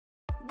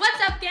What's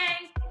up,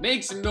 gang?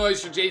 Make some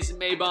noise for Jason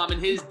Maybaum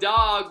and his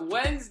dog,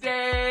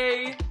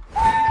 Wednesday.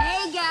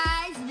 Hey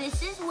guys,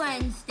 this is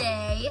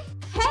Wednesday.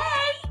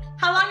 Hey!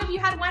 How long have you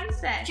had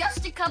Wednesday?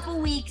 Just a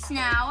couple weeks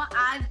now.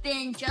 I've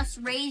been just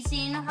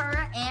raising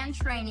her and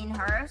training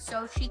her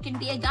so she can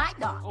be a guide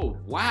dog. Oh,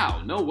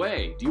 wow, no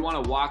way. Do you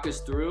want to walk us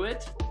through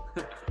it?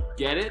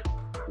 Get it?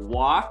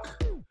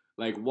 Walk?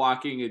 Like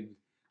walking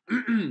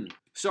and...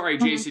 Sorry,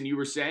 Jason, you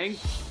were saying?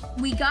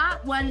 We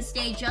got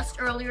Wednesday just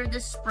earlier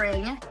this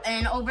spring,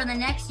 and over the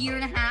next year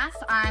and a half,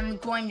 I'm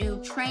going to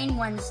train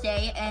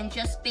Wednesday and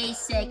just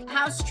basic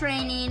house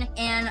training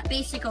and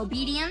basic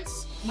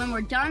obedience. When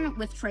we're done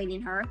with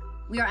training her,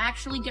 we are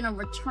actually going to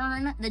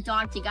return the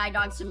dog to Guide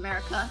Dogs of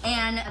America,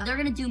 and they're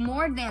going to do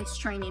more advanced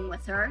training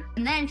with her.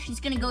 And then she's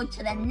going to go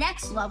to the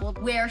next level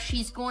where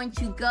she's going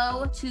to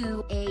go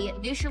to a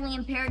visually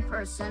impaired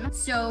person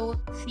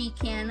so she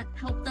can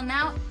help them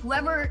out.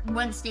 Whoever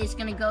Wednesday's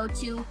going to go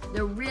to,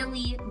 they're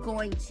really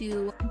going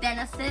to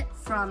benefit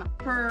from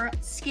her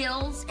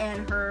skills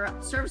and her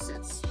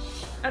services.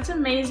 That's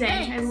amazing.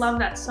 Thanks. I love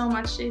that so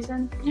much,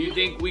 Jason. Do you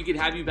think we could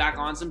have you back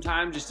on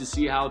sometime just to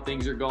see how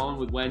things are going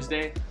with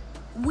Wednesday?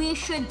 We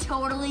should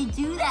totally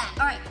do that.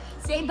 All right,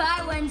 say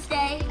bye,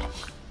 Wednesday.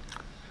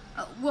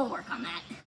 We'll work on that.